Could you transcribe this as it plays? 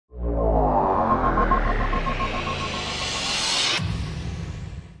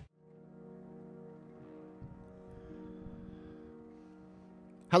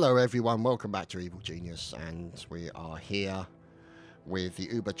Hello everyone, welcome back to Evil Genius, and we are here with the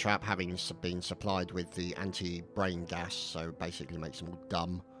Uber trap having been supplied with the anti-brain gas, so basically makes them all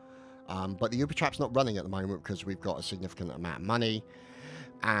dumb. But the Uber trap's not running at the moment because we've got a significant amount of money,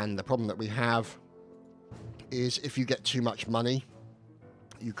 and the problem that we have is if you get too much money,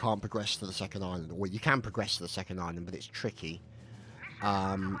 you can't progress to the second island. Or you can progress to the second island, but it's tricky.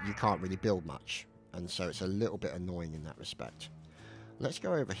 You can't really build much, and so it's a little bit annoying in that respect. Let's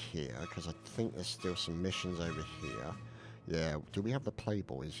go over here, because I think there's still some missions over here. Yeah, do we have the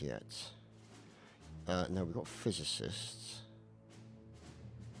playboys yet? No, we've got physicists.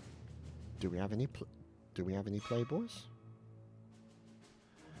 Do we have any playboys?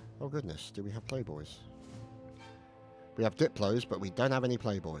 Oh goodness, do we have playboys? We have diplos, but we don't have any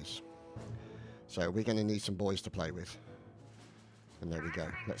playboys. So we're going to need some boys to play with. And there we go.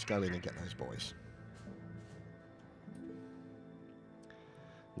 Let's go in and get those boys.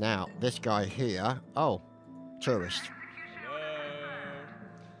 Now, this guy here... Oh, tourist. Hello.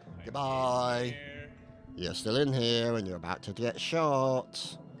 Goodbye. You're still in here and you're about to get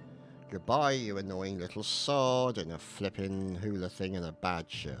shot. Goodbye, you annoying little sod in a flippin' hula thing and a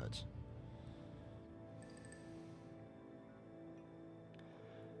bad shirt.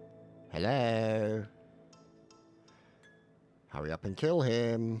 Hello. Hurry up and kill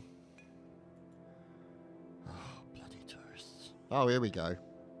him. Oh, bloody tourists. Oh, here we go.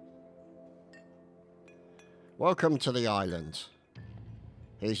 Welcome to the island.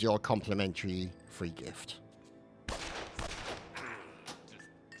 Here's your complimentary free gift.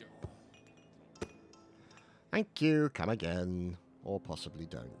 Thank you. Come again. Or possibly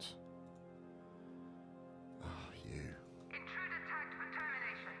don't. Oh, you.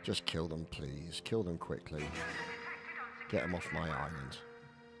 Just kill them, please. Kill them quickly. Get them off my island.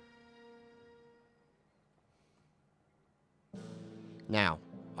 Now,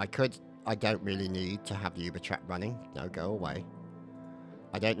 I don't really need to have the Uber trap running. No, go away.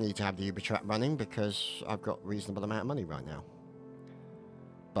 I don't need to have the Uber trap running because I've got a reasonable amount of money right now.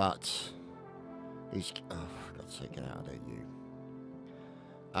 But these... Oh, for God's sake, get out of there, you.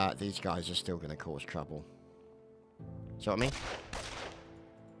 These guys are still going to cause trouble. See what I mean?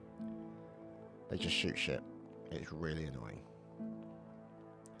 They just shoot shit. It's really annoying.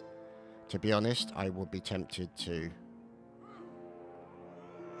 To be honest, I would be tempted to...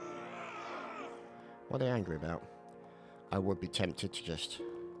 What are they angry about? I would be tempted to just...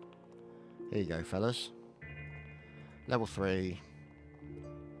 Here you go, fellas. Level 3.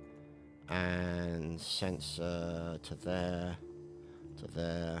 And sensor to there. To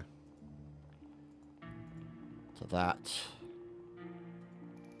there. To that.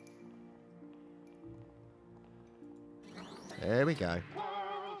 There we go.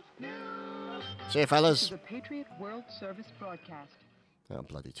 See you, fellas. This is the Patriot World Service broadcast. That'll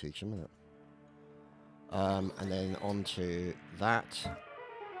bloody teach them, isn't it? And then on to that,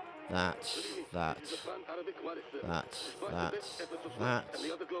 that, that, that, that, that,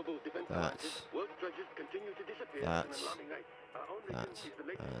 that, that, that,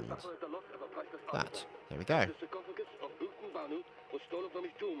 and that. There we go.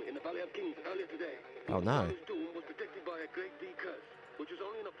 Oh no.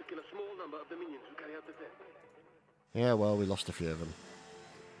 Yeah, well, we lost a few of them.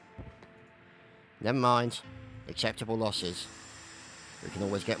 Never mind. Acceptable losses. We can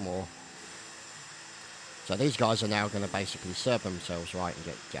always get more. So these guys are now going to basically serve themselves right and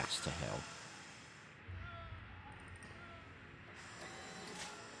get gassed to hell.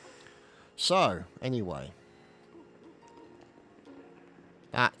 So, anyway.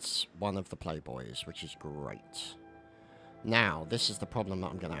 That's one of the playboys, which is great. Now, this is the problem that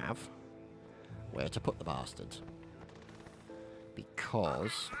I'm going to have. Where to put the bastard.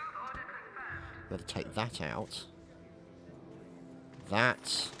 Because... Got to take that out.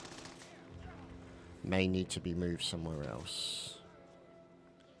 That may need to be moved somewhere else.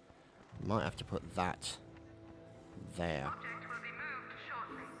 Might have to put that there.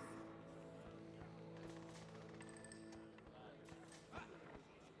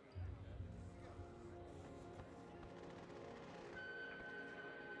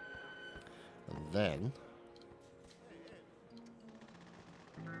 And then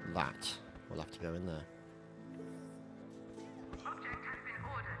that. We'll have to go in there.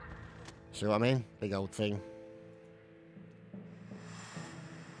 See what I mean? Big old thing.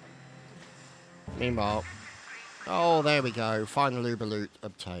 Meanwhile... Oh, there we go. Final Uber loot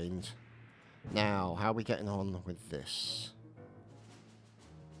obtained. Now, how are we getting on with this?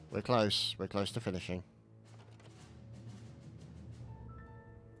 We're close. We're close to finishing.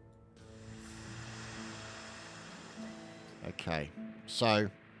 Okay. So,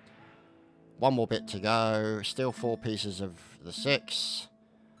 one more bit to go. Still 4 pieces of the 6.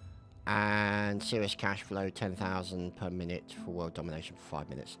 And serious cash flow, 10,000 per minute for world domination for 5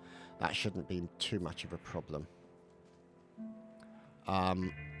 minutes. That shouldn't be too much of a problem.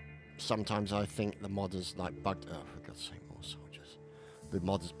 Sometimes I think the modders like bugged... Oh, for God's sake, more soldiers. The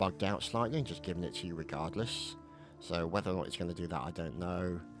modders bugged out slightly and just giving it to you regardless. So whether or not it's going to do that, I don't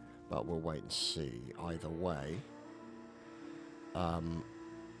know. But we'll wait and see. Either way,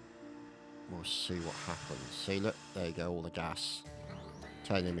 we'll see what happens. See, look, there you go, all the gas.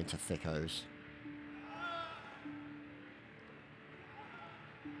 Turn them into thickos.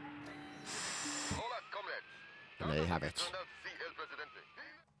 And there you have it.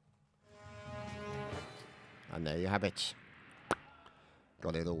 And there you have it.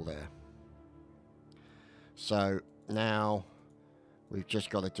 Got it all there. So now we've just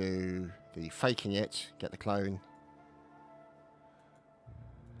got to do the faking it, get the clone.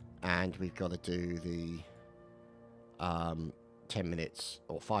 And we've got to do the 10 minutes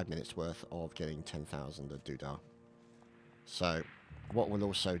or 5 minutes worth of getting 10,000 of Doodah. So what we'll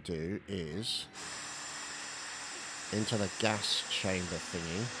also do is into the gas chamber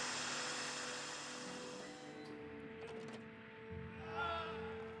thingy.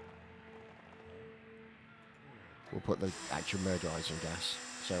 We'll put the actual murderizing gas,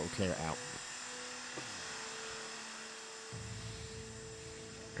 so it'll clear it out.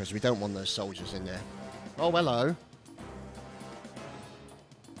 Because we don't want those soldiers in there. Oh, hello.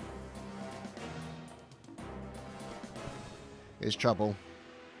 Here's trouble.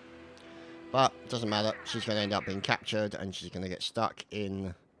 But it doesn't matter. She's going to end up being captured and she's going to get stuck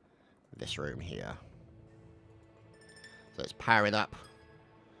in this room here. So let's power it up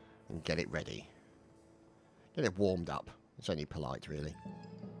and get it ready. Get it warmed up. It's only polite, really.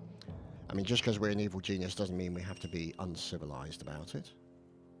 I mean, just because we're an evil genius doesn't mean we have to be uncivilized about it.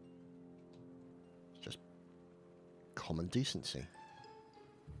 It's just common decency.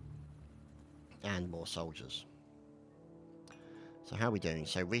 And more soldiers. So how are we doing?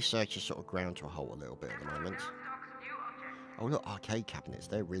 So research is sort of ground to a halt a little bit at the moment. Oh look, arcade cabinets.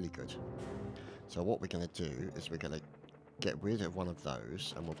 They're really good. So what we're going to do is we're going to get rid of one of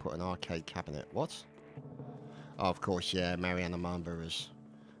those and we'll put an arcade cabinet. What? Oh, of course, yeah, Mariana Mamba has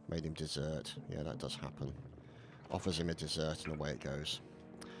made him desert. Yeah, that does happen. Offers him a dessert and away it goes.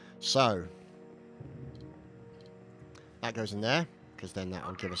 So, that goes in there, because then that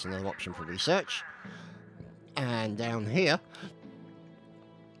will give us another option for research. And down here,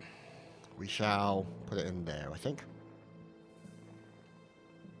 we shall put it in there, I think.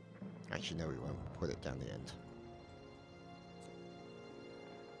 Actually, no, we won't. Put it down the end.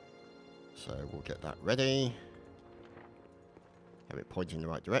 So, we'll get that ready. Have it pointing in the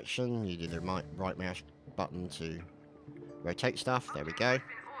right direction. You do the right mouse button to rotate stuff. There we go.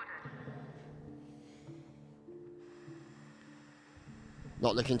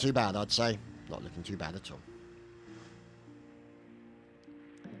 Not looking too bad, I'd say. Not looking too bad at all.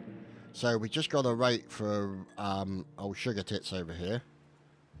 So we just got to wait for old Sugar Tits over here.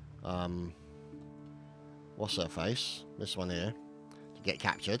 What's her face? This one here. To get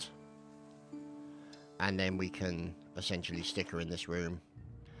captured. And then we can essentially stick her in this room.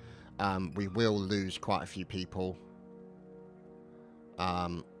 We will lose quite a few people.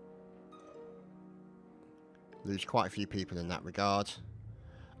 Lose quite a few people in that regard.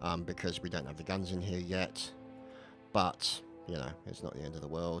 Because we don't have the guns in here yet. But, you know, it's not the end of the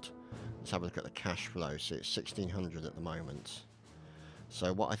world. Let's have a look at the cash flow. See, it's 1,600 at the moment.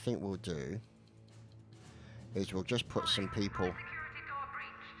 So what I think we'll do is we'll just put some people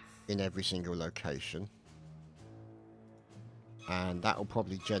in every single location. And that will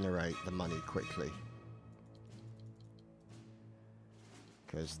probably generate the money quickly.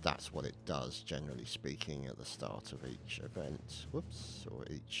 Because that's what it does, generally speaking, at the start of each event. Whoops, or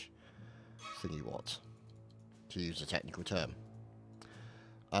each thingy what, to use a technical term.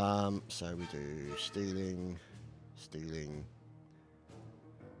 So we do stealing, stealing,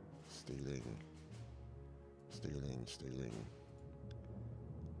 stealing, stealing, stealing,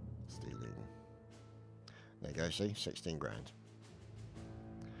 stealing. There you go, see? 16 grand.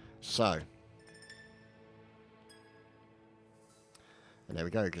 So, and there we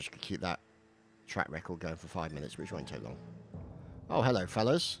go, just keep that track record going for 5 minutes, which won't take long. Oh, hello,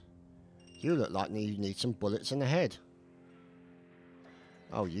 fellas. You look like you need some bullets in the head.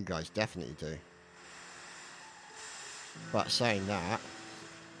 Oh, you guys definitely do. But saying that...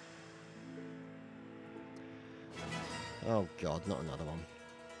 Oh, God, not another one.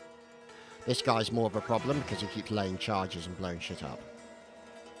 This guy's more of a problem because he keeps laying charges and blowing shit up.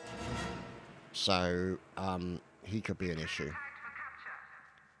 So, he could be an issue.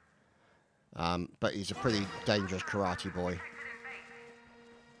 But he's a pretty dangerous karate boy.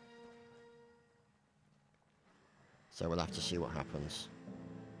 So we'll have to see what happens.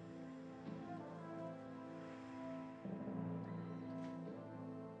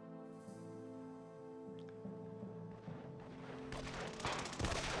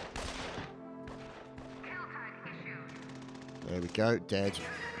 There we go, dead.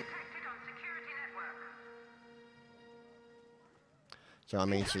 So I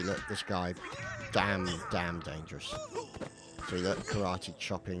mean, see, look, this guy, damn dangerous. So look, karate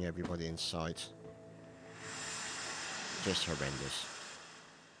chopping everybody in sight. Just horrendous.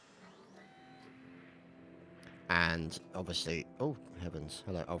 And obviously, oh heavens,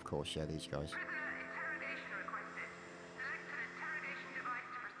 hello, of course, yeah, these guys.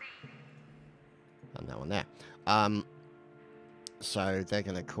 And that one there. So they're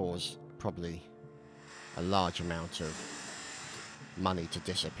going to cause probably a large amount of money to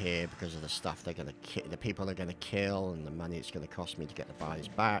disappear because of the stuff they're going to the people they're going to kill, and the money it's going to cost me to get the bodies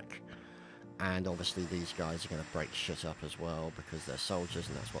back. And obviously these guys are going to break shit up as well because they're soldiers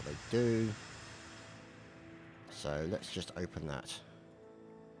and that's what they do. So let's just open that.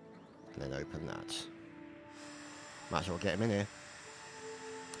 And then open that. Might as well get them in here.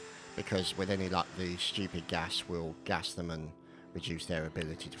 Because with any luck, the stupid gas will gas them and reduce their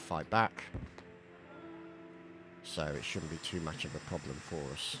ability to fight back. So it shouldn't be too much of a problem for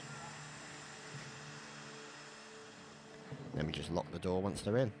us. Then we just lock the door once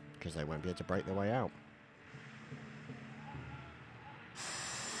they're in, because they won't be able to break their way out.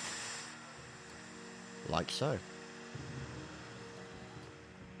 Like so.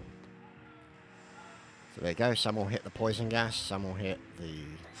 So there you go, some will hit the poison gas, some will hit the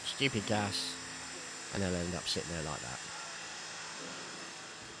stupid gas, and they'll end up sitting there like that.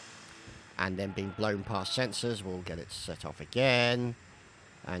 And then being blown past sensors, we'll get it set off again,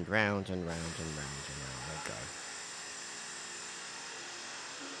 and round and round and round and round they'll go.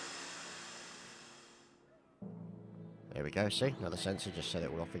 There we go, see, another sensor just set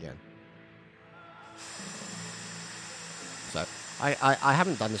it all off again. So, I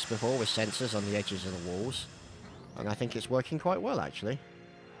haven't done this before with sensors on the edges of the walls, and I think it's working quite well actually.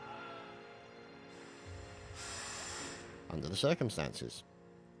 Under the circumstances.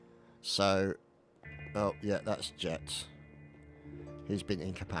 So, oh yeah, that's Jet. He's been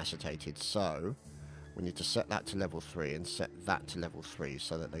incapacitated, so we need to set that to level 3 and set that to level 3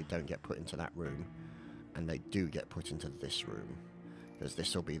 so that they don't get put into that room, and they do get put into this room, because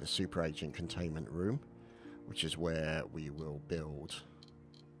this will be the super agent containment room, which is where we will build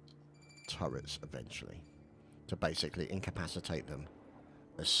turrets eventually to basically incapacitate them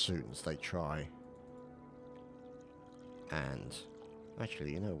as soon as they try. And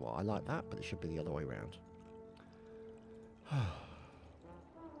actually, you know what, I like that, but it should be the other way around.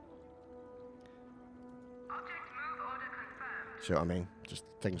 See what I mean? Just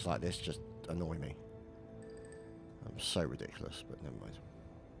things like this just annoy me. I'm so ridiculous, but never mind.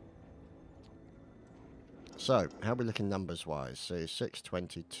 So, how are we looking numbers-wise? So, 6,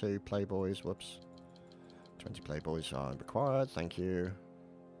 22 playboys, whoops. 20 playboys are required, thank you.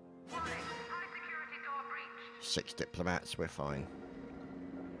 6 diplomats, we're fine.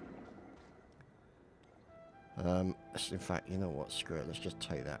 In fact, you know what, screw it, let's just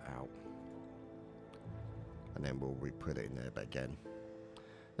take that out. And then we'll re-put it in there again.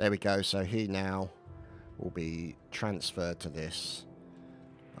 There we go, so he now will be transferred to this.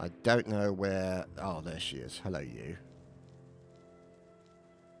 I don't know where... Oh, there she is. Hello, you.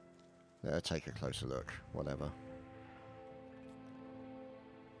 Let her take a closer look. Whatever.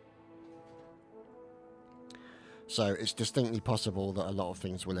 So, it's distinctly possible that a lot of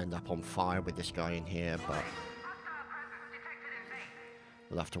things will end up on fire with this guy in here, but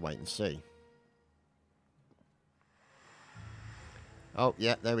we'll have to wait and see. Oh,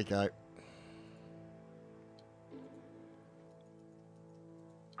 yeah, there we go.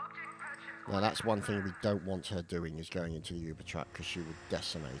 Now that's one thing we don't want her doing, is going into the Uber truck, because she will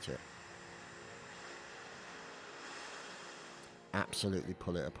decimate it. Absolutely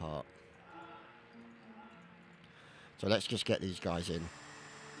pull it apart. So let's just get these guys in.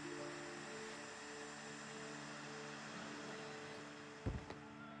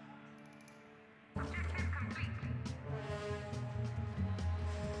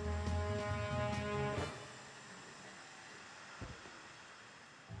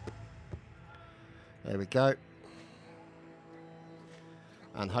 There we go.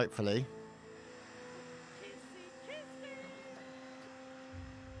 And hopefully...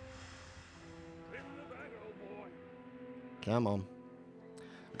 Come on.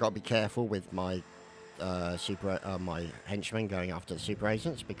 I've got to be careful with my my henchmen going after the super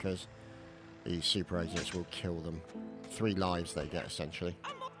agents, because These super agents will kill them. 3 lives they get, essentially.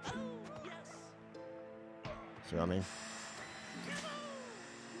 See what I mean?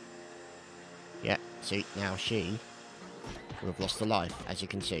 Yeah, see, now she will have lost a life, as you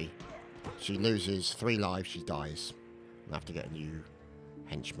can see. She loses 3 lives, she dies. I'll have to get a new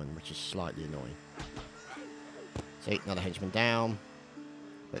henchman, which is slightly annoying. See, another henchman down.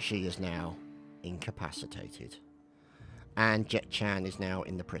 But she is now incapacitated. And Jet-chan is now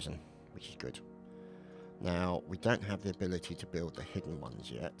in the prison, which is good. Now, we don't have the ability to build the hidden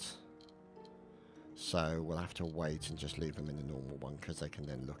ones yet. So we'll have to wait and just leave them in the normal one, because they can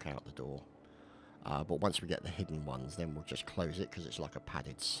then look out the door. But once we get the hidden ones, then we'll just close it, because it's like a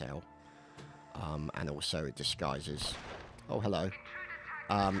padded cell. And also it disguises... Oh, hello.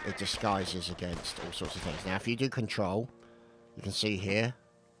 It disguises against all sorts of things. Now, if you do control, you can see here,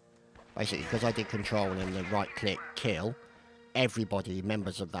 basically, because I did control and then the right-click kill, everybody,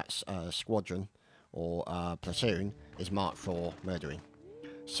 members of that squadron or platoon, is marked for murdering.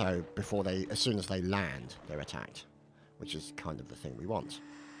 So before they, as soon as they land, they're attacked, which is kind of the thing we want.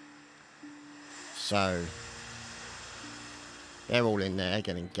 So they're all in there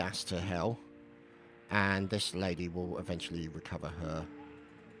getting gassed to hell, and this lady will eventually recover her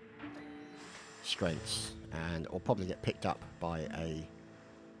strengths, and or probably get picked up by a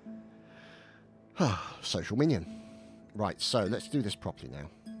social minion. Right, so let's do this properly now.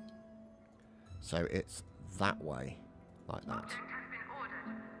 So it's that way, like that,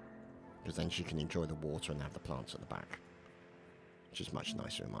 because then she can enjoy the water and have the plants at the back, which is much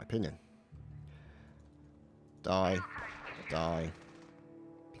nicer in my opinion. Die. Die.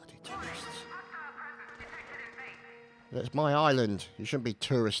 Bloody tourists. It's my island. You shouldn't be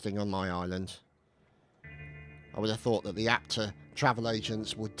touristing on my island. I would have thought that the Apta travel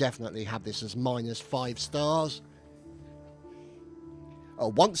agents would definitely have this as -5 stars. A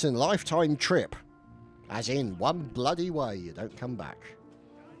once-in-a-lifetime trip. As in, one bloody way, you don't come back.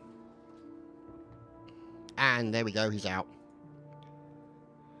 And there we go, he's out.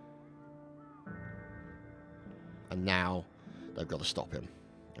 And now they've got to stop him.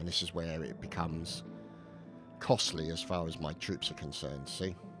 And this is where it becomes costly as far as my troops are concerned,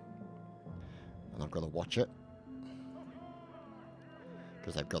 see? And I've got to watch it,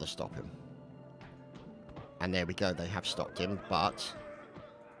 because they've got to stop him. And there we go, they have stopped him, but...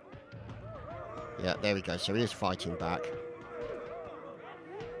 yeah, there we go, so he is fighting back.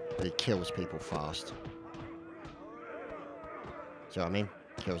 But he kills people fast. See what I mean?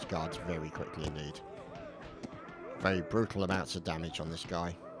 Kills guards very quickly indeed. Very brutal amounts of damage on this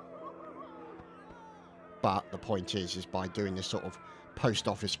guy. But the point is by doing this sort of post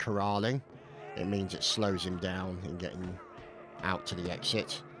office corralling, it means it slows him down in getting out to the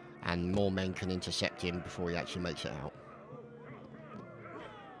exit, and more men can intercept him before he actually makes it out.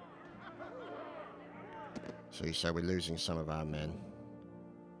 See, so we're losing some of our men.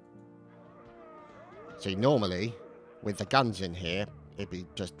 See, normally, with the guns in here, it'd be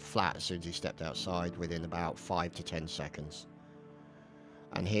just flat as soon as he stepped outside within about 5 to 10 seconds.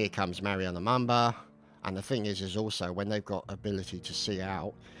 And here comes Mariana Mamba. And the thing is also, when they've got ability to see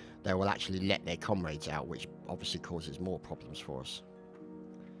out, they will actually let their comrades out, which obviously causes more problems for us.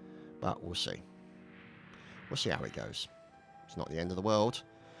 But we'll see. We'll see how it goes. It's not the end of the world.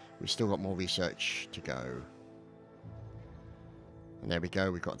 We've still got more research to go. And there we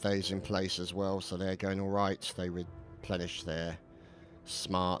go, we've got those in place as well, so they're going alright. They replenish their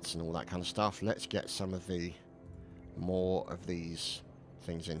smarts and all that kind of stuff. Let's get some of the more of these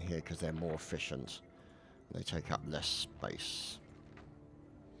things in here, because they're more efficient. They take up less space.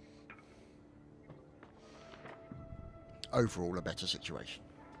 Overall, a better situation.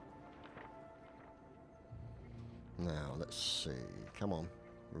 Now, let's see. Come on,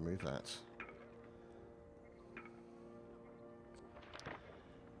 remove that.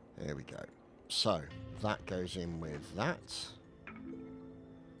 There we go. So, that goes in with that.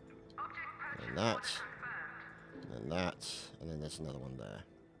 And that. And that. And then there's another one there.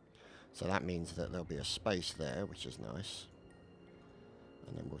 So that means that there'll be a space there, which is nice.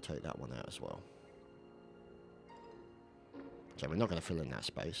 And then we'll take that one out as well. So we're not going to fill in that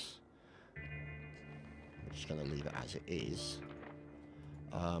space. We're just going to leave it as it is.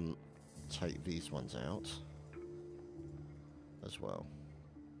 Take these ones out as well.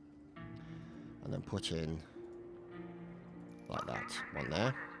 And then put in, like that, one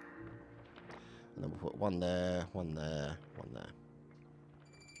there. And then we'll put one there, one there, one there.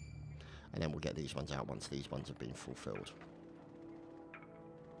 And then we'll get these ones out once these ones have been fulfilled.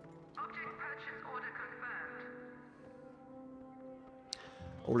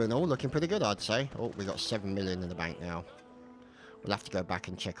 All in all, looking pretty good, I'd say. Oh, we got 7 million in the bank now. We'll have to go back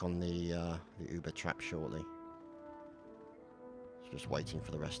and check on the Uber trap shortly. Just waiting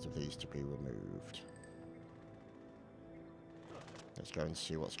for the rest of these to be removed. Let's go and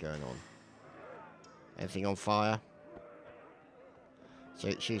see what's going on. Anything on fire? So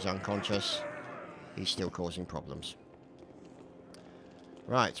she's unconscious. He's still causing problems.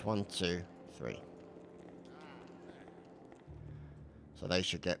 Right, 1, 2, 3. So they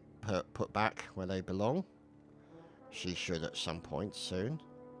should get put back where they belong. She should at some point soon.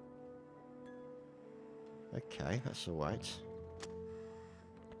 Okay, that's alright.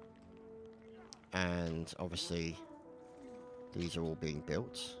 And obviously these are all being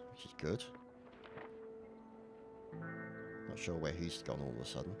built, which is good. Not sure where he's gone all of a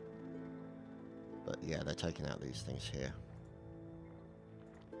sudden. But yeah, they're taking out these things here.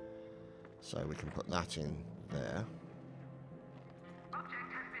 So we can put that in there.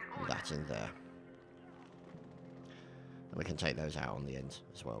 And that in there. And we can take those out on the end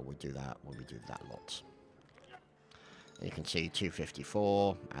as well. We do that when we do that lot. And you can see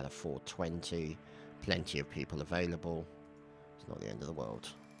 254 out of 420. Plenty of people available. It's not the end of the world.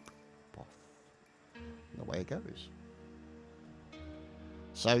 Poff. And away it goes.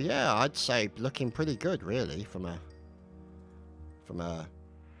 So yeah, I'd say looking pretty good really from a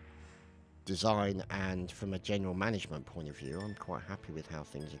design and from a general management point of view. I'm quite happy with how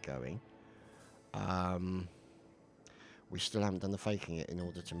things are going. We still haven't done the faking it in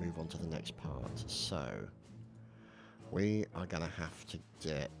order to move on to the next part. So we are going to have to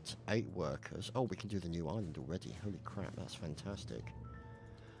get 8 workers. Oh, we can do the new island already. Holy crap, that's fantastic.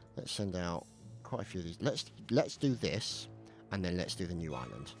 Let's send out quite a few of these. Let's do this, and then let's do the new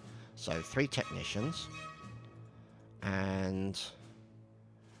island. So 3 technicians and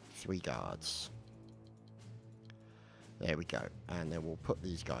 3 guards. There we go. And then we'll put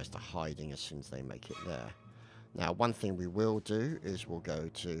these guys to hiding as soon as they make it there. Now, one thing we will do is we'll go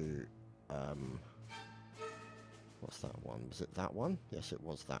to... what's that one? Was it that one? Yes, it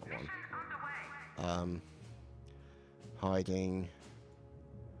was that one. Hiding.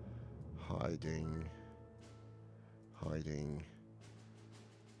 Hiding. Hiding.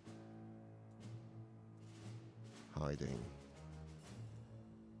 Hiding.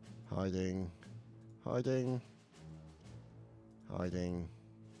 Hiding. Hiding. Hiding.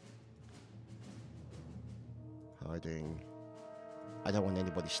 Hiding. I don't want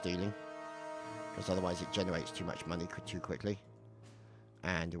anybody stealing, because otherwise it generates too much money too quickly,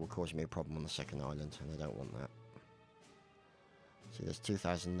 and it will cause me a problem on the second island, and I don't want that. See, there's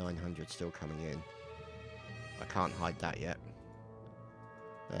 2,900 still coming in. I can't hide that yet.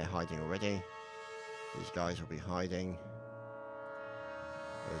 They're hiding already. These guys will be hiding.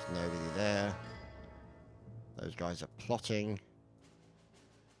 There's nobody there. Those guys are plotting.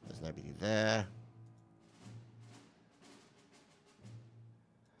 There's nobody there.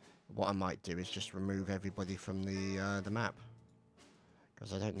 What I might do is just remove everybody from the map,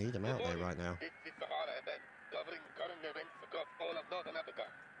 because I don't need them out there right now. This is the Sahara event, covering current events across all of Northern Africa.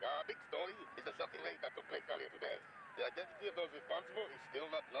 Our big story is the shocking raid that took place earlier today. The identity of those responsible is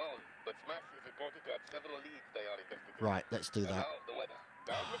still not known, but Smash is reported to have several leads they are investigating. Right, let's do that. Now, the weather.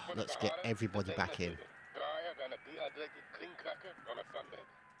 The outlook for the Let's get Sahara everybody is back in. drier than a dehydrated clean cracker on a sunbed.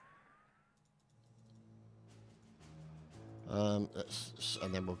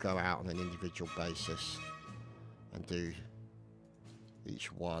 And then we'll go out on an individual basis and do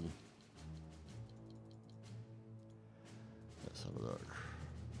each one. Let's have a look.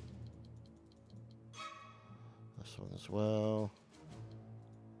 This one as well.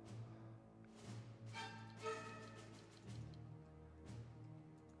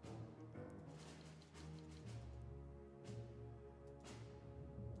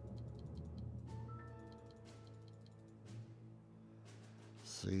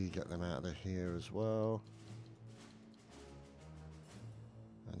 See, get them out of here as well.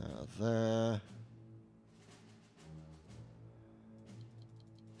 And out of there.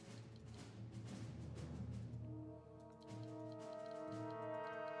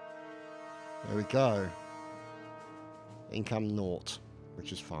 There we go. Income naught,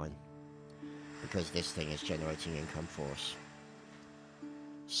 which is fine, because this thing is generating income for us.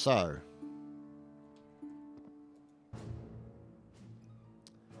 So,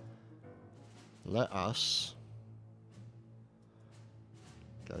 let us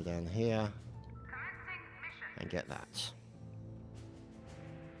go down here and get that.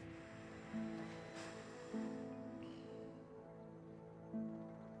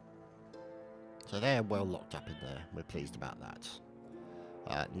 So they're well locked up in there. We're pleased about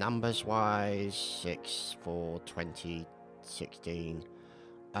that. Numbers wise, 6, 4, 20, 16.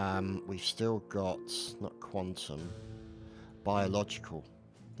 We've still got, not quantum, biological,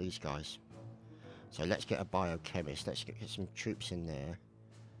 these guys. So let's get a biochemist. Let's get some troops in there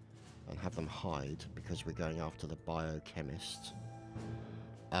and have them hide, because we're going after the biochemist.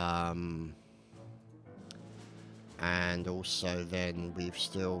 And also then we've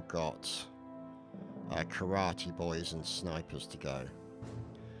still got karate boys and snipers to go.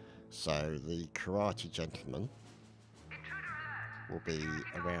 So the karate gentleman will be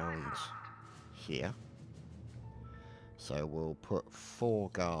around here. So we'll put 4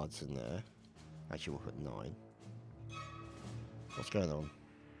 guards in there. Actually, we'll put 9. What's going on?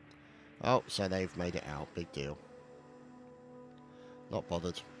 Oh, so they've made it out. Big deal. Not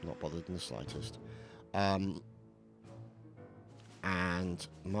bothered. Not bothered in the slightest. And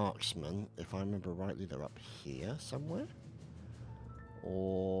marksmen, if I remember rightly, they're up here somewhere?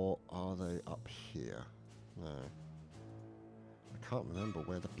 Or are they up here? No. I can't remember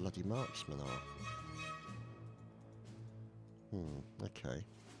where the bloody marksmen are. Okay.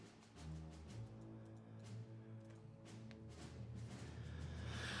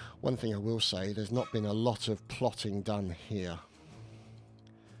 One thing I will say, there's not been a lot of plotting done here.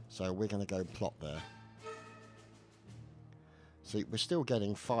 So we're going to go plot there. See, we're still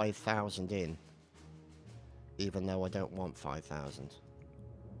getting 5,000 in, even though I don't want 5,000.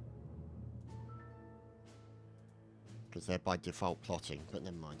 Because they're by default plotting, but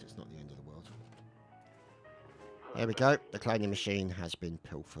never mind, it's not the end of the world. There we go, the cloning machine has been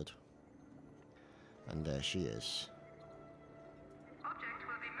pilfered. And there she is.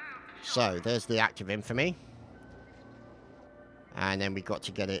 So, there's the act of infamy. And then we've got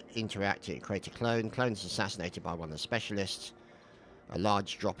to get it, interact it, create a clone. Clone's assassinated by one of the specialists. A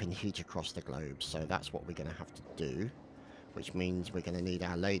large drop in heat across the globe. So that's what we're going to have to do. Which means we're going to need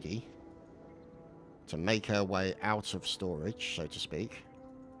our lady to make her way out of storage, so to speak.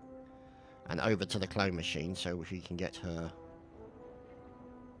 And over to the clone machine so we can get her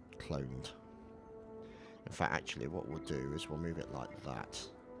cloned. In fact, actually, what we'll do is we'll move it like that.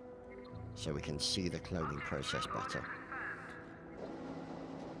 So we can see the cloning process better.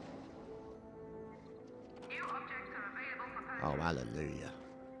 Oh, hallelujah.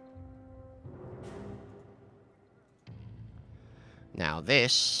 Now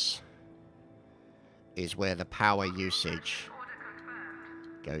this is where the power usage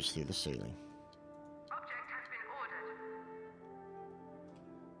goes through the ceiling.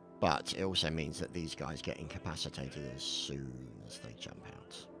 But it also means that these guys get incapacitated as soon as they jump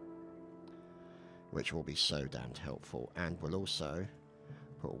out. Which will be so damned helpful. And we'll also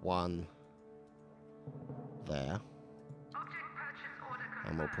put 1 there.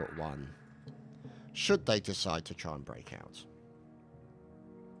 And we'll put 1 should they decide to try and break out.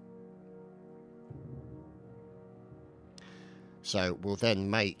 So we'll then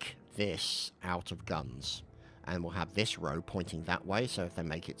make this out of guns. And we'll have this row pointing that way. So if they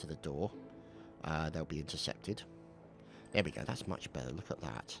make it to the door, they'll be intercepted. There we go. That's much better. Look at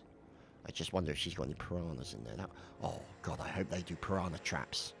that. I just wonder if she's got any piranhas in there. Oh, God, I hope they do piranha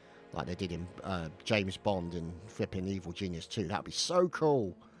traps. Like they did in James Bond in flipping Evil Genius 2. That'd be so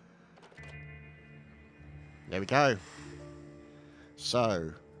cool. There we go.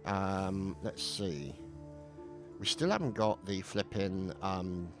 So, let's see. We still haven't got the flipping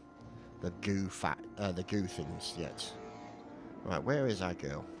the goo things yet. Right, where is our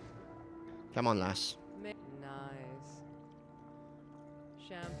girl? Come on, lass. Nice.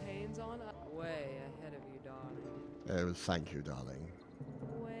 Champagne's on way ahead of you, darling. Oh, thank you, darling.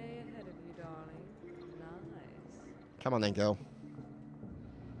 Way ahead of you, darling. Nice. Come on then, girl.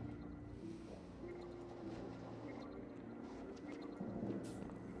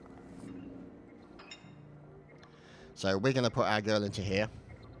 So we're going to put our girl into here.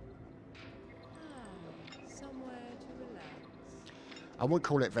 Somewhere to relax. I would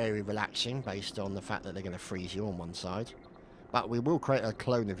call it very relaxing based on the fact that they're going to freeze you on one side. But we will create a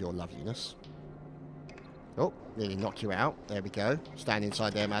clone of your loveliness. Oh, nearly knock you out. There we go. Stand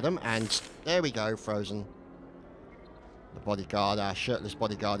inside there, madam. And there we go, frozen. The bodyguard, our shirtless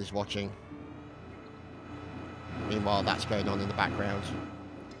bodyguard is watching. Meanwhile, that's going on in the background.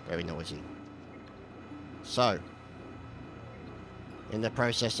 Very noisy. So, in the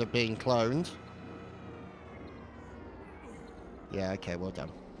process of being cloned. Yeah, okay, well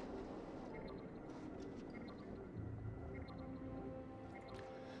done.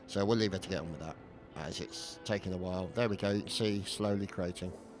 So we'll leave her to get on with that, as it's taken a while. There we go, you can see, slowly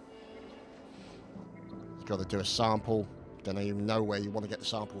creating. You've got to do a sample. Don't even know where you want to get the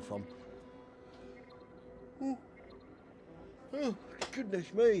sample from. Oh,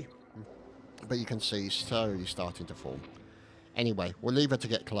 goodness me. But you can see slowly starting to form. Anyway, we'll leave her to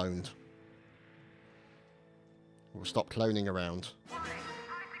get cloned. We'll stop cloning around.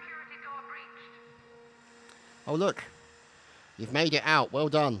 Oh, look. You've made it out. Well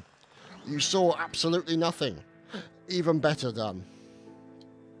done. You saw absolutely nothing. Even better done.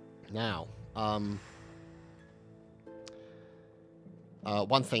 Now,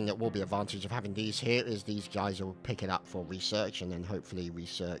 one thing that will be advantage of having these here is these guys will pick it up for research and then hopefully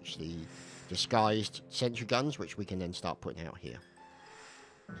research the disguised sentry guns, which we can then start putting out here.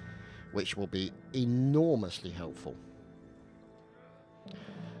 Which will be enormously helpful.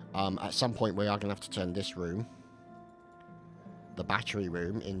 At some point we are going to have to turn this room, the battery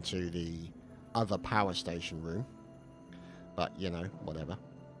room, into the other power station room. But, you know, whatever.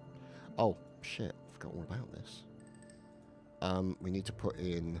 Oh, shit. I forgot all about this. We need to put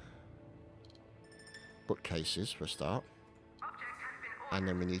in bookcases for a start. And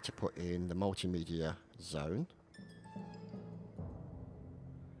then we need to put in the multimedia zone.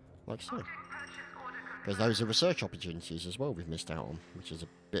 Like so. Because those are research opportunities as well we've missed out on, which is a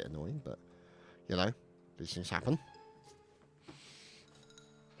bit annoying, but, you know, these things happen.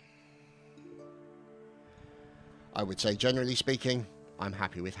 I would say, generally speaking, I'm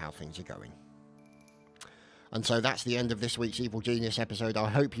happy with how things are going. And so that's the end of this week's Evil Genius episode. I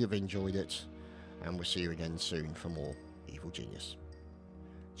hope you've enjoyed it, and we'll see you again soon for more Evil Genius.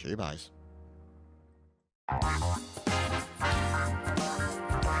 Cheers, guys.